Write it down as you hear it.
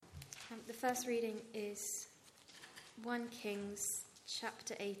The first reading is 1 Kings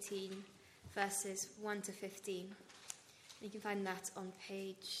chapter 18, verses 1 to 15. You can find that on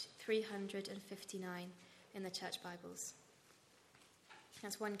page 359 in the Church Bibles.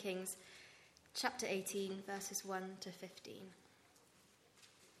 That's 1 Kings chapter 18, verses 1 to 15.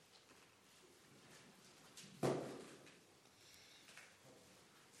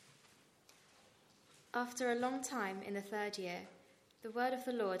 After a long time, in the 3rd year, the word of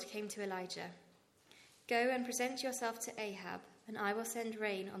the Lord came to Elijah. Go and present yourself to Ahab, and I will send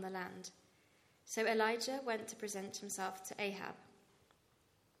rain on the land. So Elijah went to present himself to Ahab.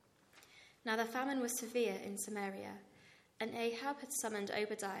 Now the famine was severe in Samaria, and Ahab had summoned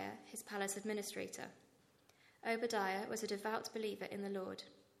Obadiah, his palace administrator. Obadiah was a devout believer in the Lord.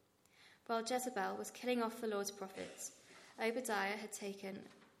 While Jezebel was killing off the Lord's prophets, Obadiah had taken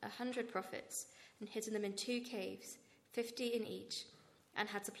 100 prophets and hidden them in 2 caves, 50 in each, and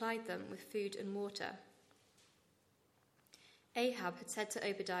had supplied them with food and water. Ahab had said to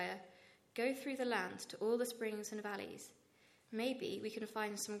Obadiah, "Go through the land to all the springs and valleys. Maybe we can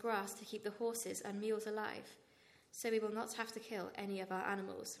find some grass to keep the horses and mules alive, so we will not have to kill any of our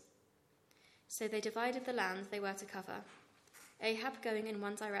animals." So they divided the land they were to cover, Ahab going in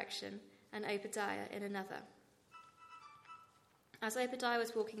one direction and Obadiah in another. As Obadiah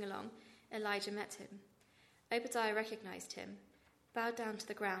was walking along, Elijah met him. Obadiah recognized him, bowed down to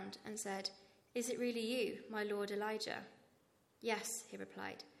the ground, and said, "Is it really you, my lord Elijah?" "Yes," he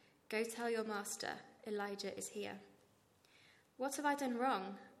replied. "Go tell your master, Elijah is here." "What have I done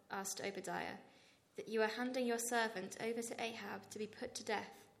wrong?" asked Obadiah, "that you are handing your servant over to Ahab to be put to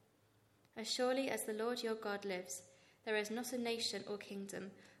death? As surely as the Lord your God lives, there is not a nation or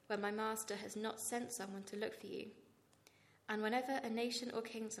kingdom where my master has not sent someone to look for you. And whenever a nation or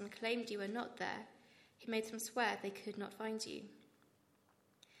kingdom claimed you were not there, he made them swear they could not find you.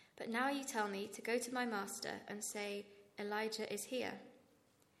 But now you tell me to go to my master and say, 'Elijah is here.'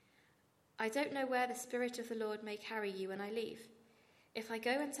 I don't know where the Spirit of the Lord may carry you when I leave. If I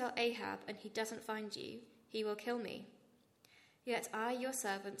go and tell Ahab and he doesn't find you, he will kill me. Yet I, your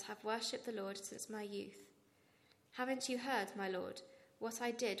servant, have worshipped the Lord since my youth. Haven't you heard, my lord, what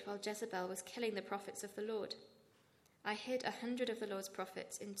I did while Jezebel was killing the prophets of the Lord? I hid 100 of the Lord's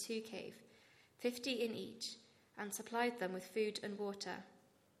prophets in 2 caves, 50 in each, and supplied them with food and water.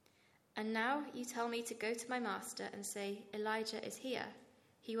 And now you tell me to go to my master and say, 'Elijah is here.'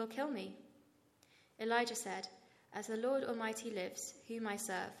 He will kill me." Elijah said, "As the Lord Almighty lives, whom I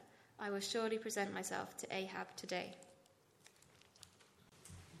serve, I will surely present myself to Ahab today."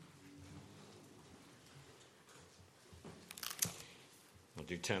 Well,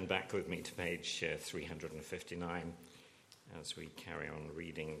 do turn back with me to page 359 as we carry on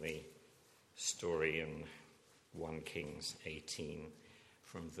reading the story in 1 Kings 18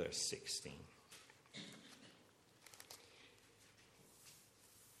 from verse 16.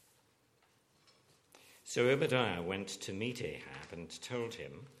 So Obadiah went to meet Ahab and told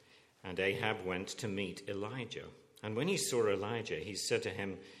him, and Ahab went to meet Elijah. And when he saw Elijah, he said to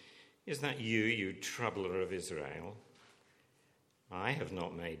him, "Is that you, you troubler of Israel?" "I have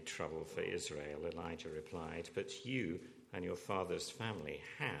not made trouble for Israel," Elijah replied, "but you and your father's family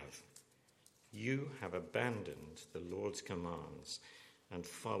have. You have abandoned the Lord's commands and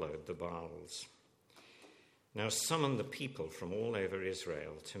followed the Baals. Now summon the people from all over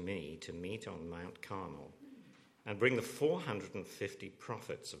Israel to me to meet on Mount Carmel, and bring the 450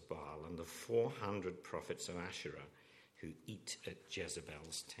 prophets of Baal and the 400 prophets of Asherah who eat at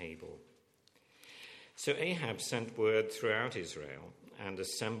Jezebel's table." So Ahab sent word throughout Israel and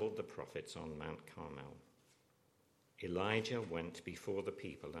assembled the prophets on Mount Carmel. Elijah went before the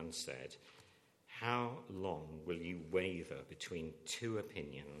people and said, "How long will you waver between 2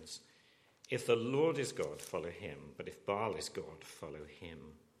 opinions? If the Lord is God, follow him, but if Baal is God, follow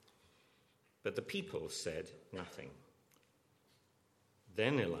him." But the people said nothing.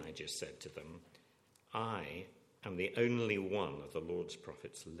 Then Elijah said to them, "I am the only one of the Lord's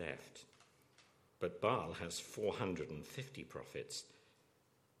prophets left, but Baal has 450 prophets.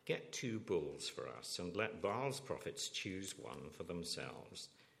 Get 2 bulls for us, and let Baal's prophets choose one for themselves,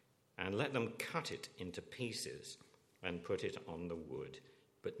 and let them cut it into pieces and put it on the wood,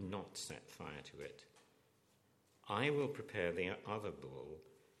 but not set fire to it. I will prepare the other bull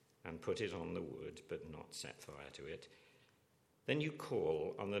and put it on the wood, but not set fire to it. Then you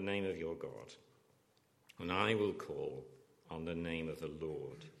call on the name of your God, and I will call on the name of the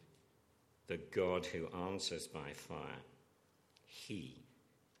Lord, the God who answers by fire. He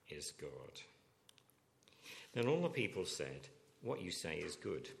is God." Then all the people said, "What you say is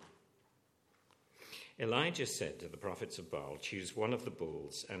good." Elijah said to the prophets of Baal, "Choose one of the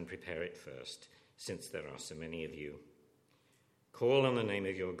bulls and prepare it first, since there are so many of you. Call on the name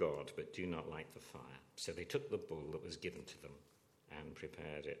of your God, but do not light the fire." So they took the bull that was given to them and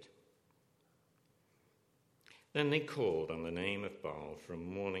prepared it. Then they called on the name of Baal from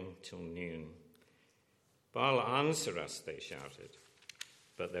morning till noon. "Baal, answer us," they shouted.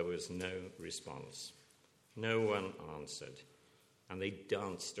 But there was no response. No one answered, and they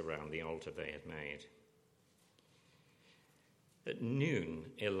danced around the altar they had made. At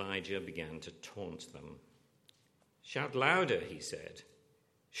noon, Elijah began to taunt them. "Shout louder," he said.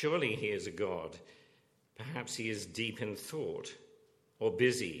 "Surely he is a god. Perhaps he is deep in thought, or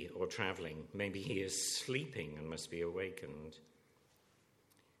busy, or traveling. Maybe he is sleeping and must be awakened."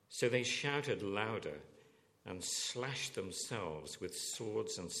 So they shouted louder and slashed themselves with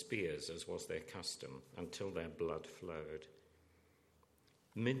swords and spears, as was their custom, until their blood flowed.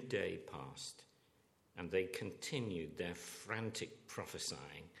 Midday passed, and they continued their frantic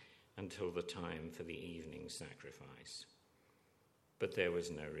prophesying until the time for the evening sacrifice. But there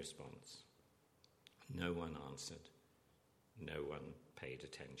was no response. No one answered. No one paid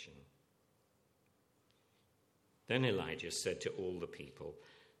attention. Then Elijah said to all the people,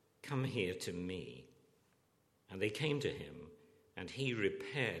 "Come here to me." And they came to him, and he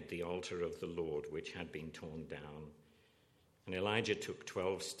repaired the altar of the Lord, which had been torn down. And Elijah took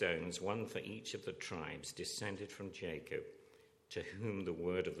 12 stones, one for each of the tribes descended from Jacob, to whom the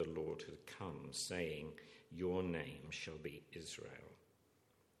word of the Lord had come, saying, "Your name shall be Israel."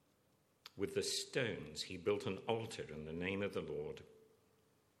 With the stones he built an altar in the name of the Lord,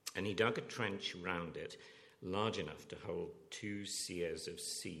 and he dug a trench round it, large enough to hold 2 seahs of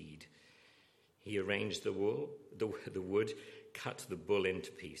seed. He arranged the wood, cut the bull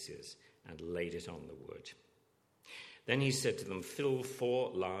into pieces, and laid it on the wood. Then he said to them, "Fill 4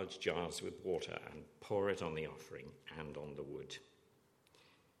 large jars with water and pour it on the offering and on the wood."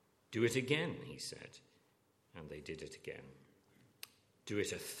 "Do it again," he said, and they did it again. "Do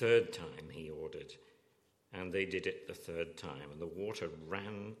it a 3rd time," he ordered, and they did it the 3rd time, and the water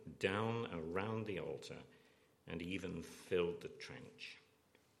ran down around the altar and even filled the trench.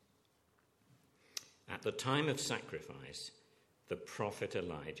 At the time of sacrifice, the prophet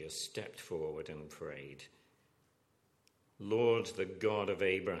Elijah stepped forward and prayed, "Lord, the God of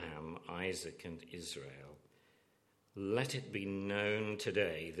Abraham, Isaac, and Israel, let it be known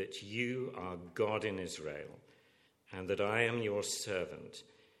today that you are God in Israel, and that I am your servant,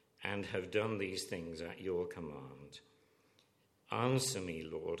 and have done these things at your command. Answer me,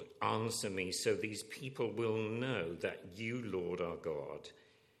 Lord, answer me, so these people will know that you, Lord, are God,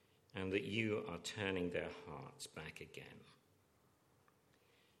 and that you are turning their hearts back again."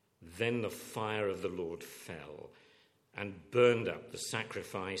 Then the fire of the Lord fell and burned up the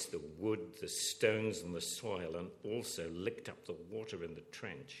sacrifice, the wood, the stones, and the soil, and also licked up the water in the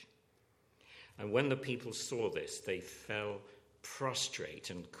trench. And when the people saw this, they fell prostrate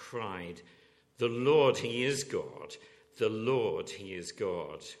and cried, "The Lord, he is God! The Lord, he is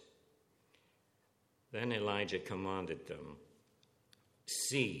God!" Then Elijah commanded them,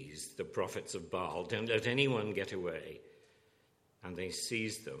 "Seize the prophets of Baal, don't let anyone get away." And they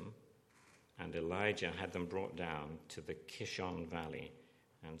seized them, and Elijah had them brought down to the Kishon Valley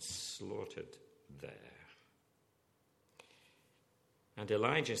and slaughtered there. And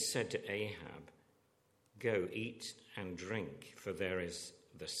Elijah said to Ahab, "Go, eat and drink, for there is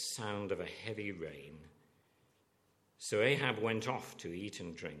the sound of a heavy rain." So Ahab went off to eat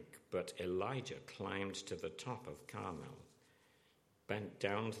and drink, but Elijah climbed to the top of Carmel, bent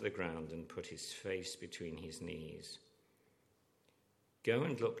down to the ground, and put his face between his knees. "Go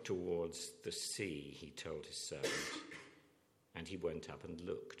and look towards the sea," he told his servant. And he went up and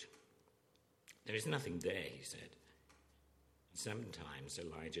looked. "There is nothing there," he said. 7 times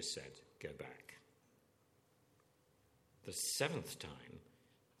Elijah said, "Go back." The 7th time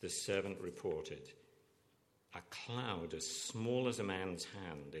the servant reported, "A cloud as small as a man's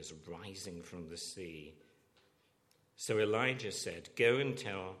hand is rising from the sea." So Elijah said, "Go and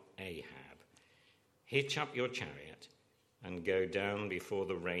tell Ahab, hitch up your chariot and go down before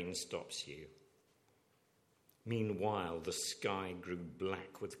the rain stops you." Meanwhile, the sky grew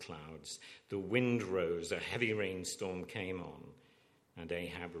black with clouds. The wind rose, a heavy rainstorm came on, and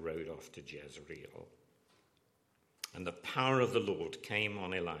Ahab rode off to Jezreel. And the power of the Lord came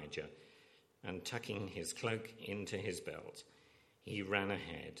on Elijah, and tucking his cloak into his belt, he ran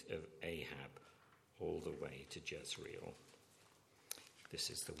ahead of Ahab all the way to Jezreel.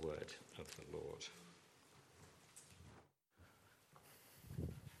 This is the word of the Lord.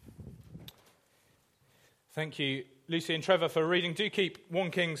 Thank you, Lucy and Trevor, for reading. Do keep 1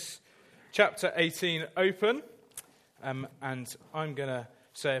 Kings chapter 18 open, and I'm going to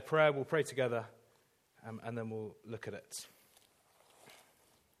say a prayer. We'll pray together, and then we'll look at it.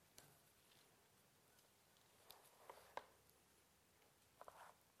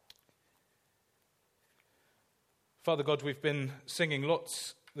 Father God, we've been singing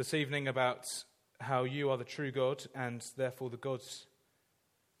lots this evening about how you are the true God and therefore the gods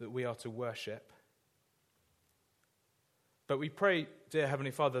that we are to worship. But we pray, dear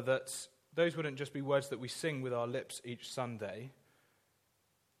Heavenly Father, that those wouldn't just be words that we sing with our lips each Sunday,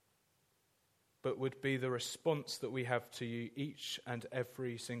 but would be the response that we have to you each and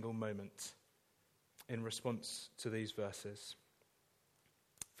every single moment in response to these verses.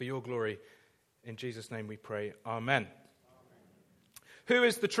 For your glory, in Jesus' name we pray, Amen. Who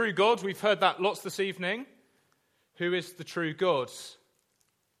is the true God? We've heard that lots this evening. Who is the true God?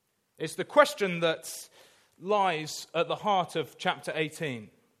 It's the question that lies at the heart of chapter 18.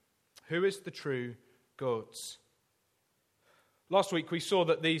 Who is the true God? Last week we saw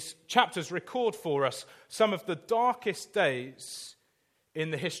that these chapters record for us some of the darkest days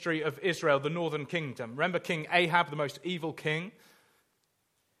in the history of Israel, the northern kingdom. Remember King Ahab, the most evil king?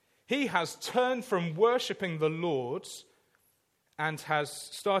 He has turned from worshipping the Lord and has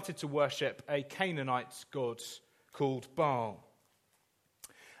started to worship a Canaanite god called Baal.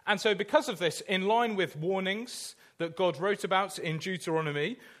 And so because of this, in line with warnings that God wrote about in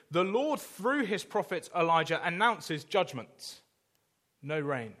Deuteronomy, the Lord, through his prophet Elijah, announces judgment. No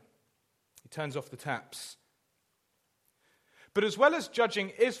rain. He turns off the taps. But as well as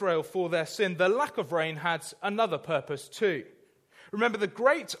judging Israel for their sin, the lack of rain had another purpose too. Remember, the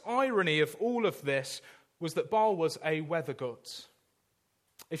great irony of all of this was that Baal was a weather god.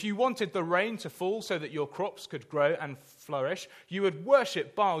 If you wanted the rain to fall so that your crops could grow and flourish, you would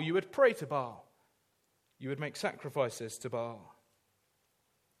worship Baal, you would pray to Baal, you would make sacrifices to Baal.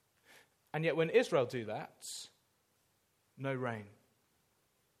 And yet when Israel do that, no rain.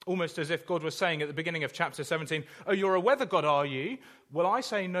 Almost as if God was saying at the beginning of chapter 17, oh, you're a weather god, are you? Well, I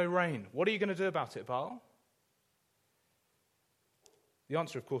say no rain. What are you going to do about it, Baal? The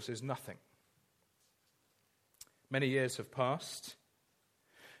answer, of course, is nothing. Many years have passed,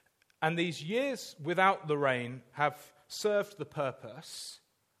 and these years without the rain have served the purpose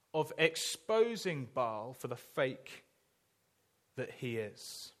of exposing Baal for the fake that he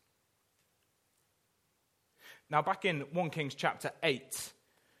is. Now, back in 1 Kings chapter 8,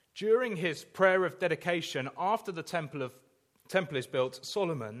 during his prayer of dedication after the temple is built,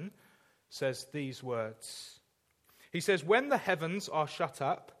 Solomon says these words. He says, when the heavens are shut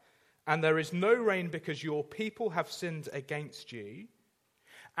up and there is no rain because your people have sinned against you,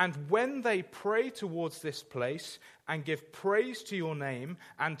 and when they pray towards this place and give praise to your name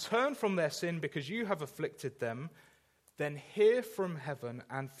and turn from their sin because you have afflicted them, then hear from heaven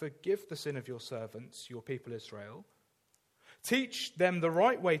and forgive the sin of your servants, your people Israel. Teach them the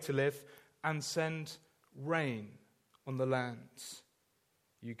right way to live and send rain on the lands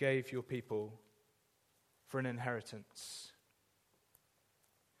you gave your people for an inheritance.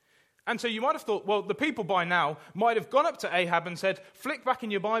 And so you might have thought, well, the people by now might have gone up to Ahab and said, flick back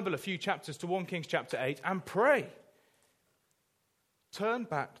in your Bible a few chapters to 1 Kings chapter 8 and pray. Turn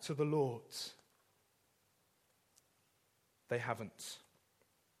back to the Lord. They haven't.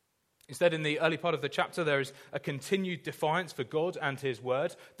 Instead, in the early part of the chapter, there is a continued defiance for God and his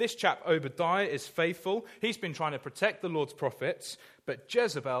word. This chap, Obadiah, is faithful. He's been trying to protect the Lord's prophets, but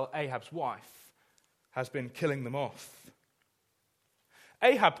Jezebel, Ahab's wife, has been killing them off.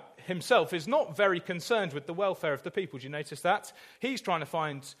 Ahab himself is not very concerned with the welfare of the people. Do you notice that? He's trying to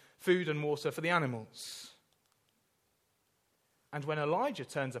find food and water for the animals. And when Elijah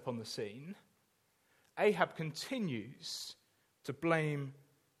turns up on the scene, Ahab continues to blame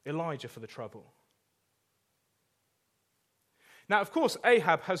Elijah for the trouble. Now, of course,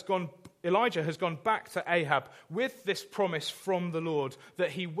 Elijah has gone back to Ahab with this promise from the Lord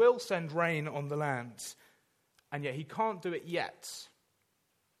that he will send rain on the land. And yet he can't do it yet.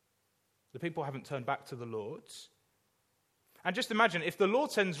 The people haven't turned back to the Lord. And just imagine, if the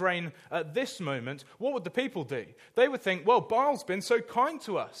Lord sends rain at this moment, what would the people do? They would think, well, Baal's been so kind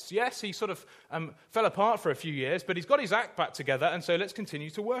to us. Yes, he sort of fell apart for a few years, but he's got his act back together, and so let's continue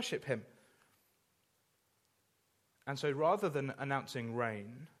to worship him. And so rather than announcing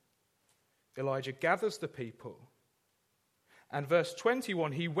rain, Elijah gathers the people. And verse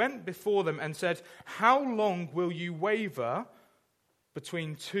 21, he went before them and said, how long will you waver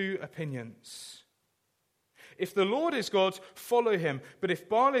between two opinions? If the Lord is God, follow him. But if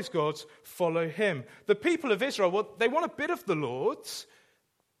Baal is God, follow him. The people of Israel, well, they want a bit of the Lord,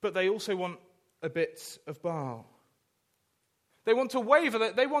 but they also want a bit of Baal. They want to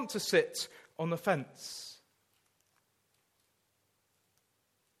waver. They want to sit on the fence.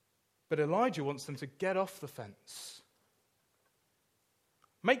 But Elijah wants them to get off the fence.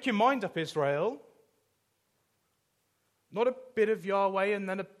 Make your mind up, Israel. Not a bit of Yahweh and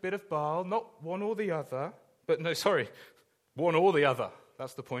then a bit of Baal, not one or the other. One or the other.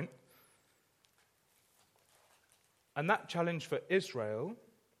 That's the point. And that challenge for Israel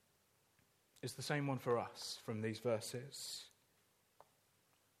is the same one for us from these verses.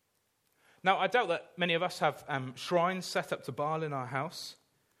 Now, I doubt that many of us have shrines set up to Baal in our house.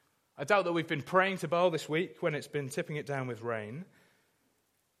 I doubt that we've been praying to Baal this week when it's been tipping it down with rain.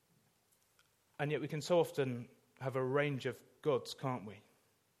 And yet we can so often have a range of gods, can't we?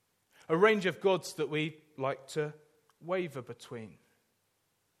 A range of gods that we like to waver between.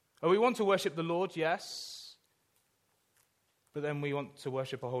 We want to worship the Lord, yes, but then we want to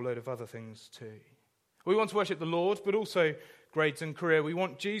worship a whole load of other things too. We want to worship the Lord, but also grades and career. We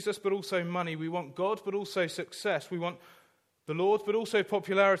want Jesus, but also money. We want God, but also success. We want the Lord, but also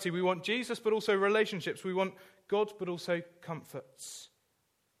popularity. We want Jesus, but also relationships. We want God, but also comforts.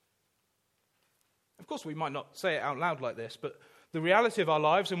 Of course, we might not say it out loud like this, but the reality of our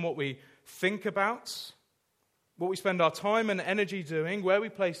lives and what we think about, what we spend our time and energy doing, where we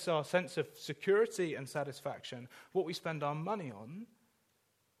place our sense of security and satisfaction, what we spend our money on,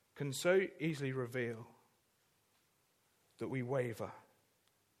 can so easily reveal that we waver.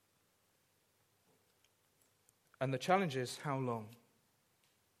 And the challenge is, how long?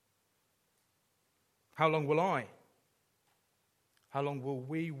 How long will I? How long will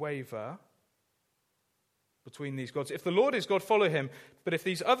we waver between these gods? If the Lord is God, follow him. But if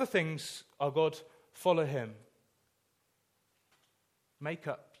these other things are God, follow him. Make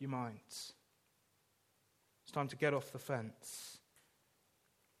up your minds. It's time to get off the fence.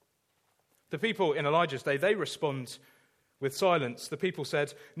 The people in Elijah's day, they respond with silence. The people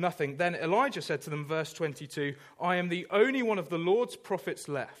said nothing. Then Elijah said to them, verse 22, I am the only one of the Lord's prophets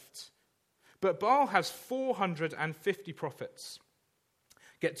left, but Baal has 450 prophets.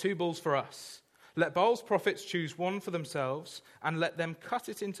 Get 2 bulls for us. Let Baal's prophets choose one for themselves, and let them cut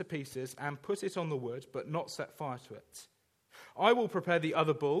it into pieces and put it on the wood, but not set fire to it. I will prepare the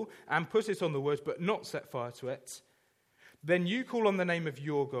other bull and put it on the wood, but not set fire to it. Then you call on the name of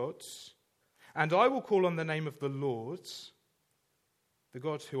your gods, and I will call on the name of the Lord, the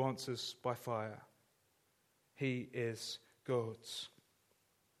God who answers by fire. He is God.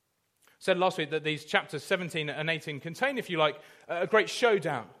 I said last week that these chapters 17 and 18 contain, if you like, a great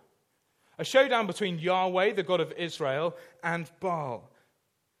showdown. A showdown between Yahweh, the God of Israel, and Baal.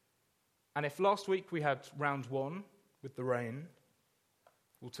 And if last week we had round 1 with the rain,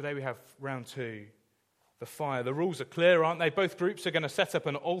 well, today we have round 2, the fire. The rules are clear, aren't they? Both groups are going to set up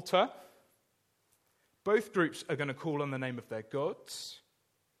an altar. Both groups are going to call on the name of their gods,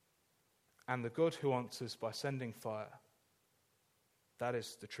 and the God who answers by sending fire. That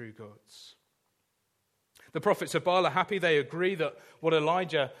is the true gods. The prophets of Baal are happy. They agree that what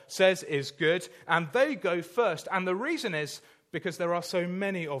Elijah says is good, and they go first. And the reason is because there are so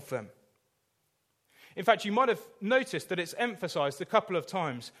many of them. In fact, you might have noticed that it's emphasized a couple of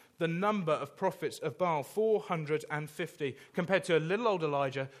times the number of prophets of Baal, 450, compared to a little old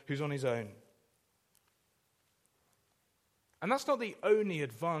Elijah who's on his own. And that's not the only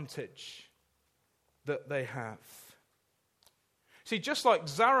advantage that they have. See, just like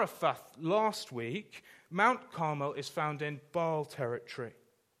Zarephath last week, Mount Carmel is found in Baal territory.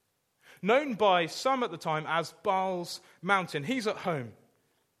 Known by some at the time as Baal's mountain. He's at home.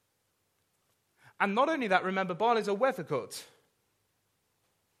 And not only that, remember, Baal is a weather god.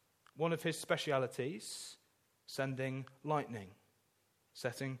 One of his specialities, sending lightning,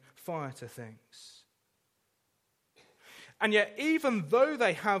 setting fire to things. And yet, even though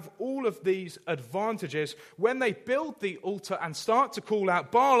they have all of these advantages, when they build the altar and start to call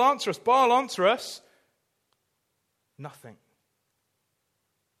out, Baal, answer us, Baal, answer us, nothing.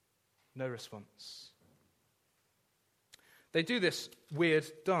 No response. They do this weird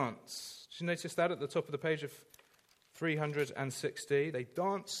dance. Did you notice that at the top of the page of 360? They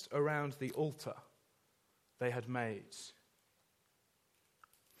danced around the altar they had made.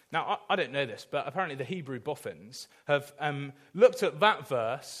 Now, I don't know this, but apparently the Hebrew boffins have looked at that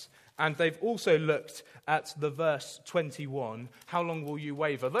verse, and they've also looked at the verse 21, how long will you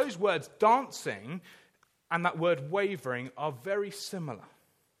waver? Those words, dancing, and that word wavering, are very similar.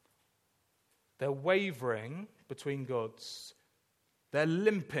 They're wavering between gods. They're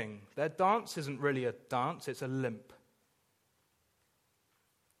limping. Their dance isn't really a dance, it's a limp.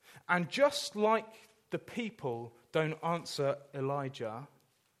 And just like the people don't answer Elijah,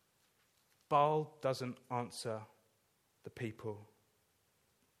 Baal doesn't answer the people.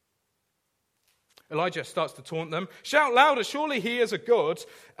 Elijah starts to taunt them. Shout louder, surely he is a god.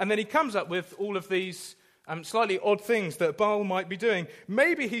 And then he comes up with all of these slightly odd things that Baal might be doing.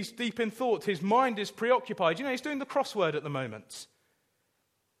 Maybe he's deep in thought. His mind is preoccupied. You know, he's doing the crossword at the moment.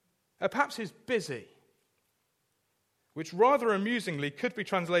 Perhaps he's busy, which rather amusingly could be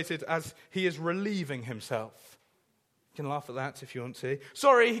translated as he is relieving himself. You can laugh at that if you want to.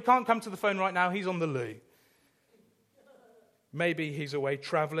 Sorry, he can't come to the phone right now. He's on the loo. Maybe he's away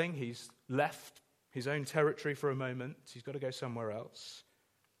traveling. He's left his own territory for a moment. He's got to go somewhere else.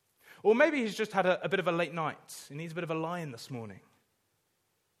 Or maybe he's just had a bit of a late night. He needs a bit of a lie-in this morning.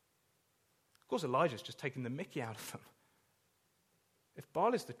 Of course, Elijah's just taking the mickey out of them. If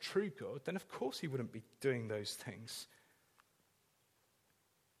Baal is the true God, then of course he wouldn't be doing those things.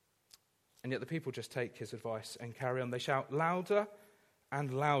 And yet the people just take his advice and carry on. They shout louder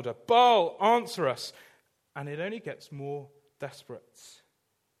and louder. Baal, answer us. And it only gets more desperate.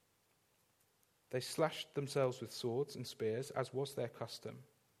 They slashed themselves with swords and spears, as was their custom,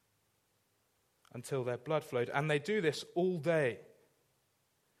 until their blood flowed. And they do this all day.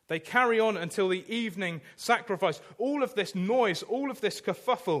 They carry on until the evening sacrifice. All of this noise, all of this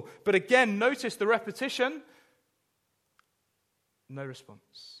kerfuffle. But again, notice the repetition. No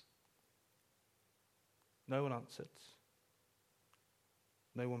response. No one answered.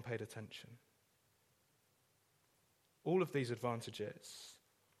 No one paid attention. All of these advantages.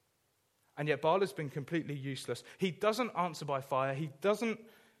 And yet Baal has been completely useless. He doesn't answer by fire. He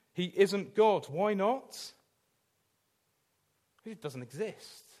isn't God. Why not? He doesn't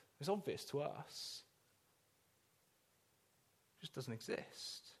exist. It's obvious to us. It just doesn't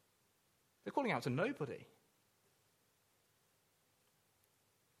exist. They're calling out to nobody.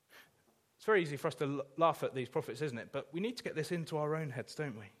 It's very easy for us to laugh at these prophets, isn't it? But we need to get this into our own heads,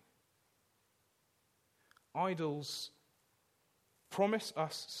 don't we? Idols promise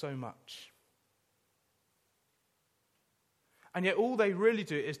us so much. And yet all they really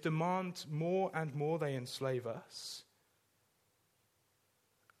do is demand more and more. They enslave us.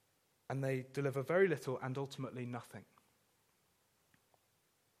 And they deliver very little and ultimately nothing.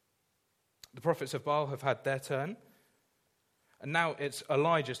 The prophets of Baal have had their turn. And now it's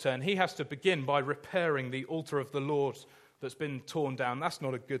Elijah's turn. He has to begin by repairing the altar of the Lord that's been torn down. That's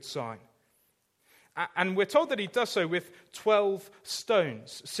not a good sign. And we're told that he does so with 12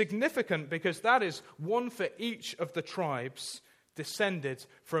 stones. Significant because that is one for each of the tribes descended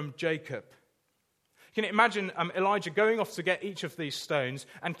from Jacob. Can you imagine Elijah going off to get each of these stones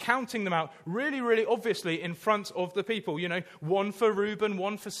and counting them out really, really obviously in front of the people? You know, one for Reuben,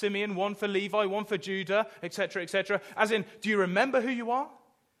 one for Simeon, one for Levi, one for Judah, etc., etc. As in, do you remember who you are?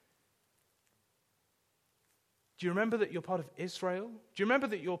 Do you remember that you're part of Israel? Do you remember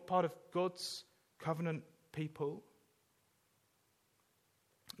that you're part of God's covenant people?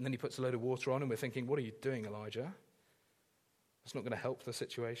 And then he puts a load of water on and we're thinking, what are you doing, Elijah? That's not going to help the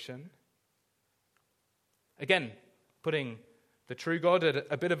situation. Again, putting the true God at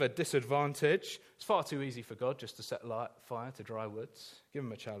a bit of a disadvantage. It's far too easy for God just to set fire to dry woods. Give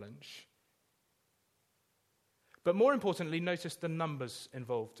him a challenge. But more importantly, notice the numbers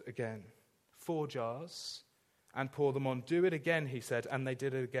involved again. 4 jars, and pour them on. Do it again, he said, and they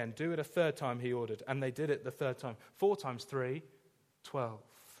did it again. Do it a third time, he ordered, and they did it the third time. 4 times 3, 12.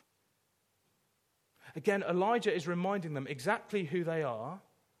 Again, Elijah is reminding them exactly who they are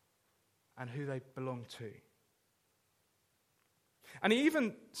and who they belong to. And he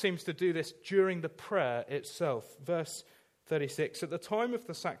even seems to do this during the prayer itself. Verse 36, at the time of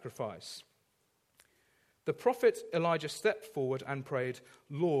the sacrifice, the prophet Elijah stepped forward and prayed,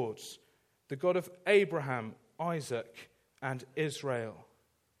 Lord, the God of Abraham, Isaac, and Israel.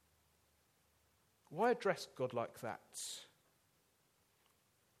 Why address God like that?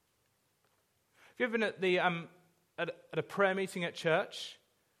 Have you ever been at a prayer meeting at church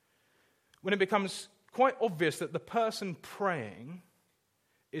when it becomes quite obvious that the person praying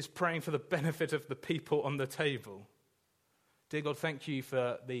is praying for the benefit of the people on the table? Dear God, thank you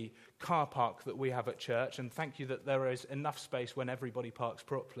for the car park that we have at church, and thank you that there is enough space when everybody parks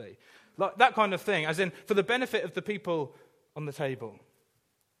properly. Like that kind of thing, as in for the benefit of the people on the table.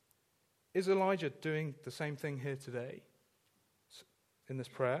 Is Elijah doing the same thing here today in this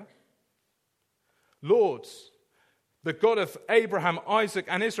prayer? Lord, the God of Abraham, Isaac,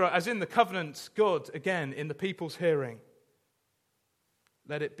 and Israel, as in the covenant God, again, in the people's hearing.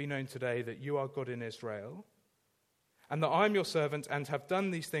 Let it be known today that you are God in Israel, and that I am your servant and have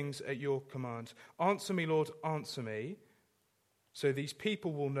done these things at your command. Answer me, Lord, answer me, so these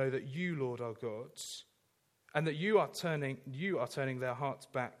people will know that you, Lord, are God, and that you are turning their hearts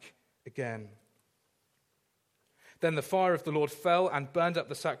back again. Then the fire of the Lord fell and burned up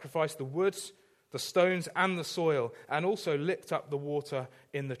the sacrifice, the wood, the stones, and the soil, and also licked up the water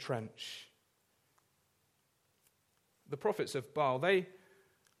in the trench. The prophets of Baal, they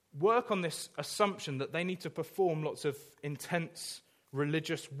work on this assumption that they need to perform lots of intense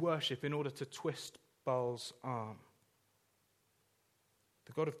religious worship in order to twist Baal's arm.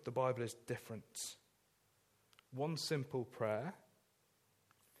 The God of the Bible is different. One simple prayer,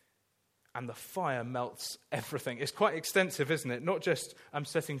 and the fire melts everything. It's quite extensive, isn't it? Not just I'm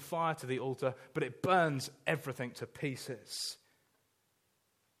setting fire to the altar, but it burns everything to pieces.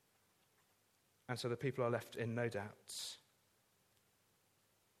 And so the people are left in no doubt.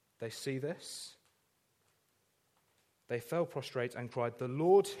 They see this. They fell prostrate and cried, "The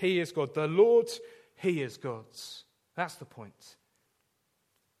Lord, He is God. The Lord, He is God." That's the point.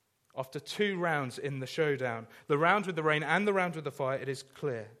 After 2 rounds in the showdown, the round with the rain and the round with the fire, it is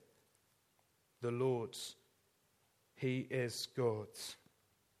clear. The Lord, He is God.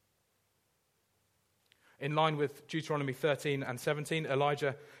 In line with Deuteronomy 13 and 17,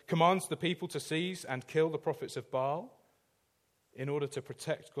 Elijah commands the people to seize and kill the prophets of Baal in order to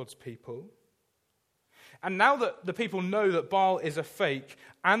protect God's people. And now that the people know that Baal is a fake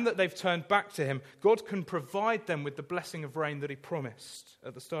and that they've turned back to him, God can provide them with the blessing of rain that He promised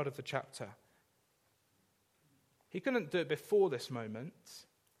at the start of the chapter. He couldn't do it before this moment.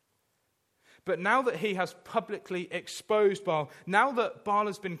 But now that He has publicly exposed Baal, now that Baal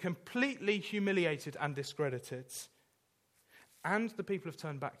has been completely humiliated and discredited, and the people have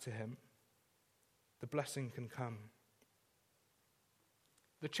turned back to Him, the blessing can come.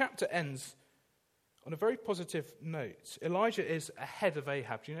 The chapter ends on a very positive note. Elijah is ahead of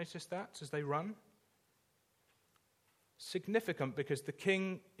Ahab. Do you notice that as they run? Significant because the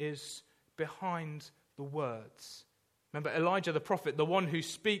king is behind the words. Remember, Elijah the prophet, the one who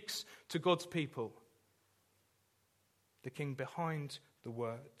speaks to God's people. The king behind the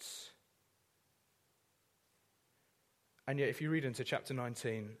words. And yet, if you read into chapter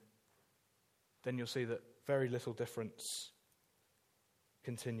 19, then you'll see that very little difference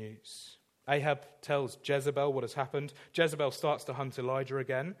continues. Ahab tells Jezebel what has happened. Jezebel starts to hunt Elijah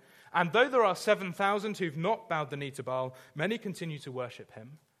again. And though there are 7,000 who've not bowed the knee to Baal, many continue to worship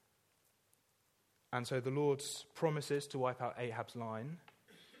him. And so the Lord promises to wipe out Ahab's line,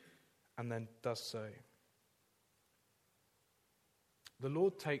 and then does so. The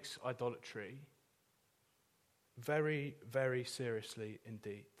Lord takes idolatry very, very seriously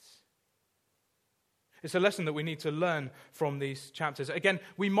indeed. It's a lesson that we need to learn from these chapters. Again,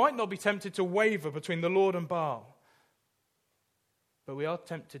 we might not be tempted to waver between the Lord and Baal, but we are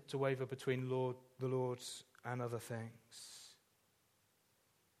tempted to waver between the Lord and other things.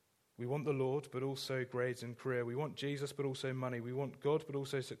 We want the Lord, but also grades and career. We want Jesus, but also money. We want God, but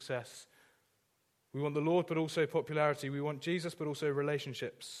also success. We want the Lord, but also popularity. We want Jesus, but also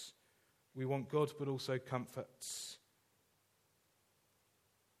relationships. We want God, but also comforts.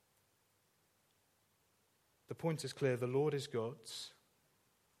 The point is clear. The Lord is God's.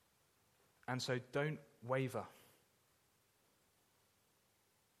 And so don't waver.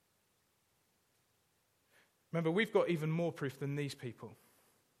 Remember, we've got even more proof than these people.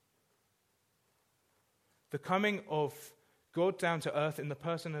 The coming of God down to earth in the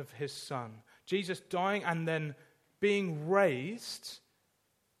person of his Son. Jesus dying and then being raised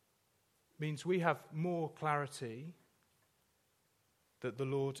means we have more clarity that the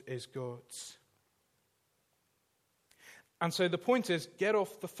Lord is God's. And so the point is, get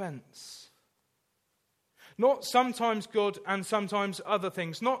off the fence. Not sometimes God and sometimes other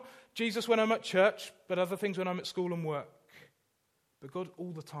things. Not Jesus when I'm at church, but other things when I'm at school and work. But God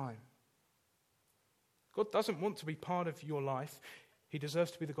all the time. God doesn't want to be part of your life. He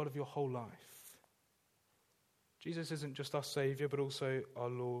deserves to be the God of your whole life. Jesus isn't just our Saviour, but also our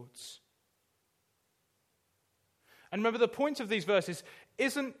Lord's. And remember, the point of these verses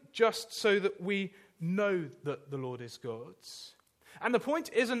isn't just so that we know that the Lord is God's. And the point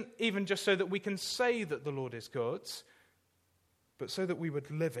isn't even just so that we can say that the Lord is God's, but so that we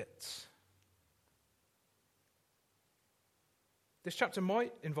would live it. This chapter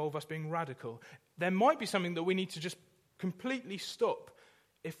might involve us being radical. There might be something that we need to just completely stop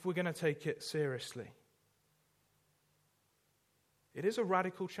if we're going to take it seriously. It is a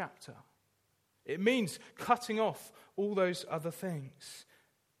radical chapter. It means cutting off all those other things.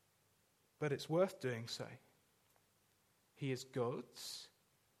 But it's worth doing so. He is God's.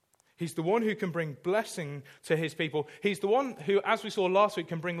 He's the one who can bring blessing to his people. He's the one who, as we saw last week,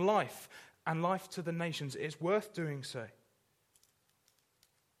 can bring life and life to the nations. It's worth doing so.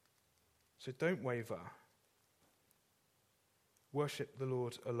 So don't waver. Worship the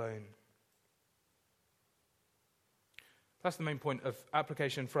Lord alone. That's the main point of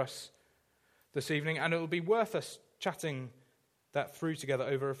application for us this evening, and it will be worth us chatting that through together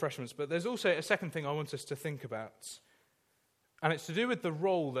over refreshments. But there's also a second thing I want us to think about, and it's to do with the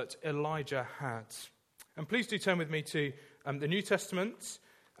role that Elijah had. And please do turn with me to the New Testament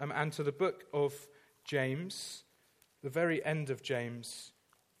and to the book of James, the very end of James,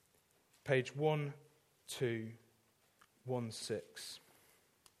 page 1216.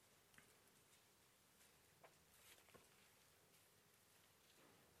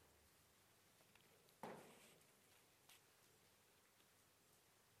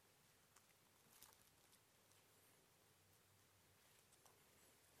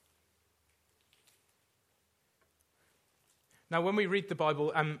 Now, when we read the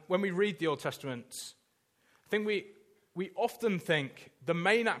Bible and when we read the Old Testament, I think we often think the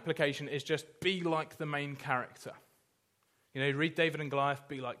main application is just be like the main character. You know, read David and Goliath,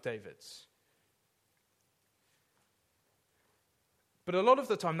 be like David's. But a lot of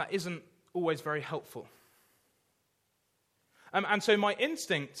the time that isn't always very helpful. And so my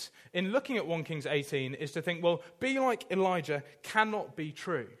instinct in looking at 1 Kings 18 is to think, well, be like Elijah cannot be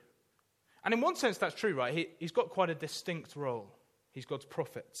true. And in one sense, that's true, right? He's got quite a distinct role. He's God's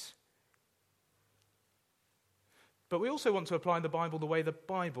prophet. But we also want to apply the Bible the way the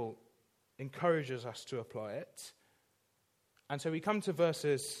Bible encourages us to apply it. And so we come to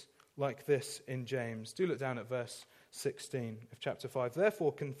verses like this in James. Do look down at verse 16 of chapter 5.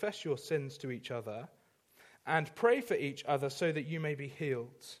 Therefore, confess your sins to each other and pray for each other so that you may be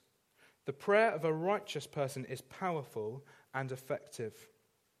healed. The prayer of a righteous person is powerful and effective.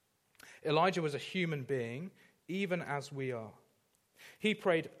 Elijah was a human being, even as we are. He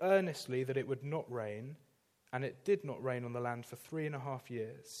prayed earnestly that it would not rain, and it did not rain on the land for 3.5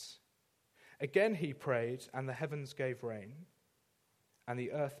 years. Again he prayed, and the heavens gave rain, and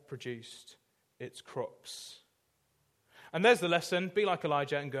the earth produced its crops. And there's the lesson, be like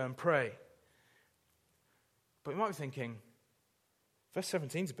Elijah and go and pray. But you might be thinking, verse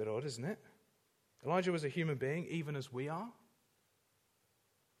 17 is a bit odd, isn't it? Elijah was a human being, even as we are.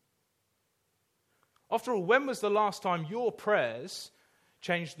 After all, when was the last time your prayers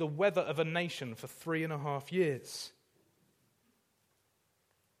changed the weather of a nation for 3.5 years?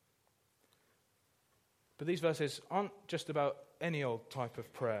 But these verses aren't just about any old type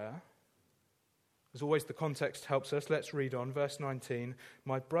of prayer. As always, the context helps us. Let's read on. Verse 19.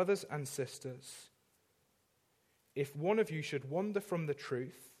 My brothers and sisters, if one of you should wander from the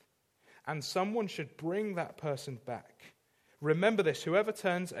truth, and someone should bring that person back, remember this, whoever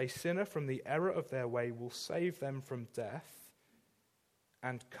turns a sinner from the error of their way will save them from death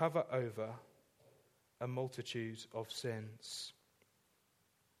and cover over a multitude of sins.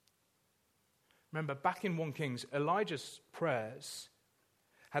 Remember, back in 1 Kings, Elijah's prayers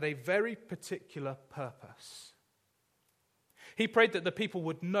had a very particular purpose. He prayed that the people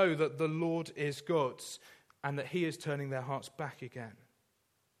would know that the Lord is God and that he is turning their hearts back again.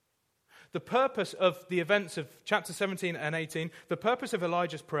 The purpose of the events of chapter 17 and 18, the purpose of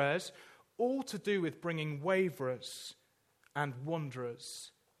Elijah's prayers, all to do with bringing waverers and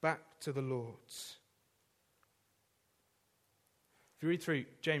wanderers back to the Lord. If you read through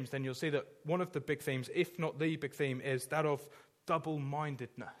James, then you'll see that one of the big themes, if not the big theme, is that of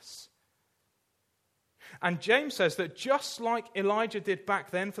double-mindedness. And James says that just like Elijah did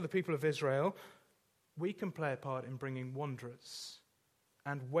back then for the people of Israel, we can play a part in bringing wanderers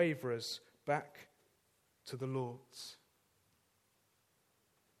and waverers back to the Lord.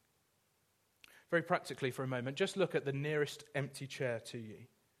 Very practically for a moment, just look at the nearest empty chair to you.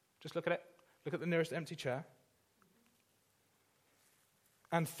 Just look at it. Look at the nearest empty chair.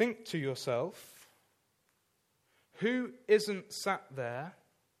 And think to yourself, who isn't sat there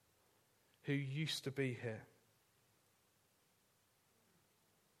who used to be here?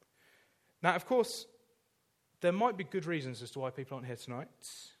 Now, of course, there might be good reasons as to why people aren't here tonight.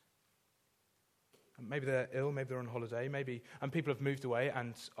 Maybe they're ill, maybe they're on holiday, and people have moved away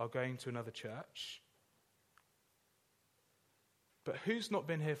and are going to another church. But who's not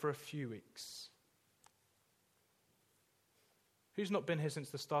been here for a few weeks? Who's not been here since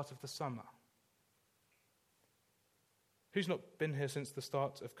the start of the summer? Who's not been here since the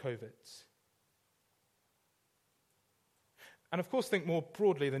start of COVID? And of course, think more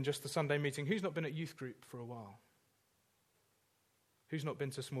broadly than just the Sunday meeting. Who's not been at youth group for a while? Who's not been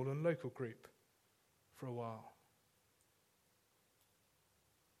to small and local group for a while?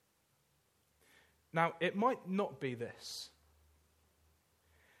 Now, it might not be this,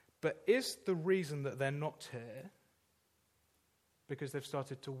 but is the reason that they're not here because they've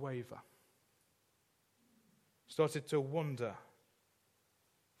started to waver, started to wander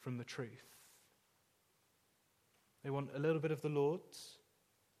from the truth? They want a little bit of the Lord's,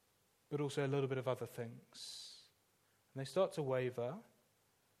 but also a little bit of other things. And they start to waver,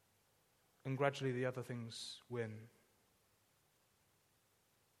 and gradually the other things win.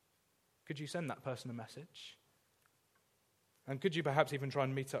 Could you send that person a message? And could you perhaps even try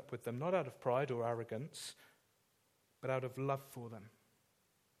and meet up with them, not out of pride or arrogance, but out of love for them?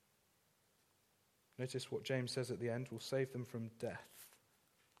 Notice what James says at the end, will save them from death.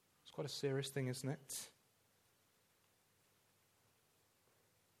 It's quite a serious thing, isn't it?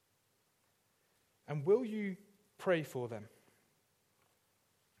 And will you pray for them?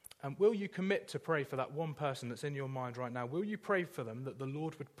 And will you commit to pray for that one person that's in your mind right now? Will you pray for them that the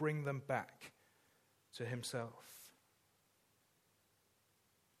Lord would bring them back to himself?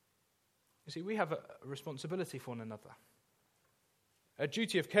 You see, we have a responsibility for one another. A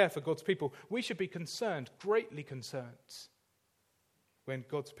duty of care for God's people. We should be concerned, greatly concerned, when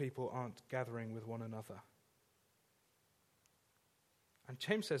God's people aren't gathering with one another. And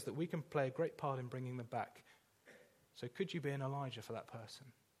James says that we can play a great part in bringing them back. So could you be an Elijah for that person?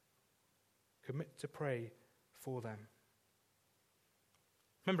 Commit to pray for them.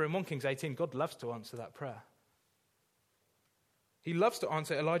 Remember, in 1 Kings 18, God loves to answer that prayer. He loves to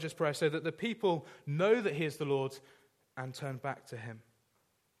answer Elijah's prayer so that the people know that he is the Lord and turn back to him.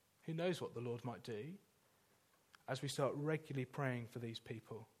 Who knows what the Lord might do as we start regularly praying for these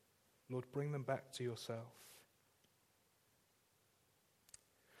people. Lord, bring them back to yourself.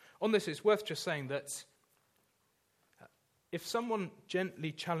 On this, it's worth just saying that if someone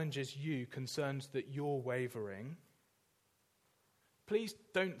gently challenges you, concerned that you're wavering, please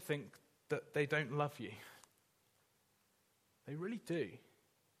don't think that they don't love you. They really do.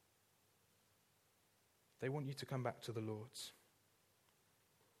 They want you to come back to the Lord.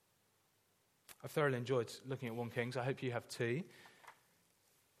 I've thoroughly enjoyed looking at 1 Kings. I hope you have too.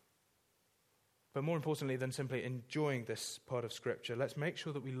 But more importantly than simply enjoying this part of Scripture, let's make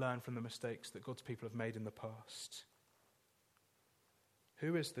sure that we learn from the mistakes that God's people have made in the past.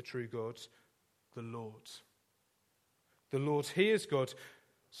 Who is the true God? The Lord. The Lord, he is God.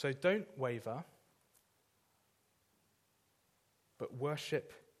 So don't waver, but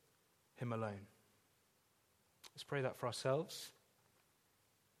worship him alone. Let's pray that for ourselves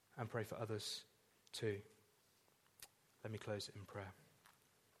and pray for others too. Let me close in prayer.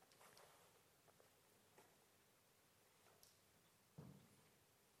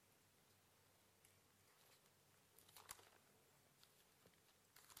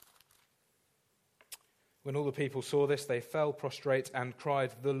 When all the people saw this, they fell prostrate and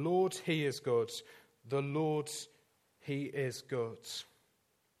cried, "The Lord, he is good. The Lord, he is good."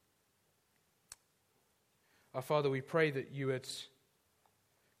 Our Father, we pray that you would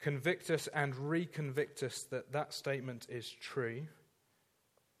convict us and reconvict us that that statement is true.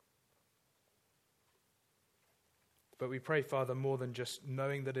 But we pray, Father, more than just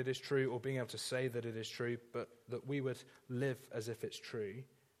knowing that it is true or being able to say that it is true, but that we would live as if it's true.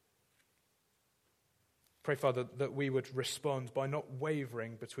 Pray, Father, that we would respond by not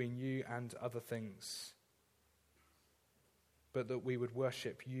wavering between you and other things, but that we would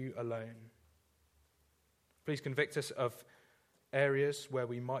worship you alone. Please convict us of areas where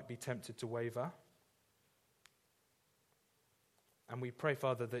we might be tempted to waver. And we pray,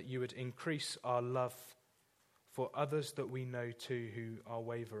 Father, that you would increase our love for others that we know too who are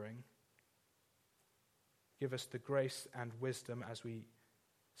wavering. Give us the grace and wisdom as we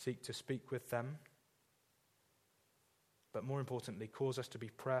seek to speak with them. But more importantly, cause us to be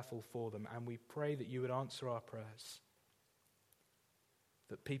prayerful for them. And we pray that you would answer our prayers,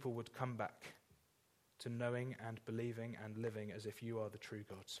 that people would come back to knowing and believing and living as if you are the true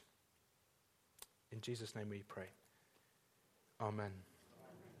God. In Jesus' name we pray. Amen.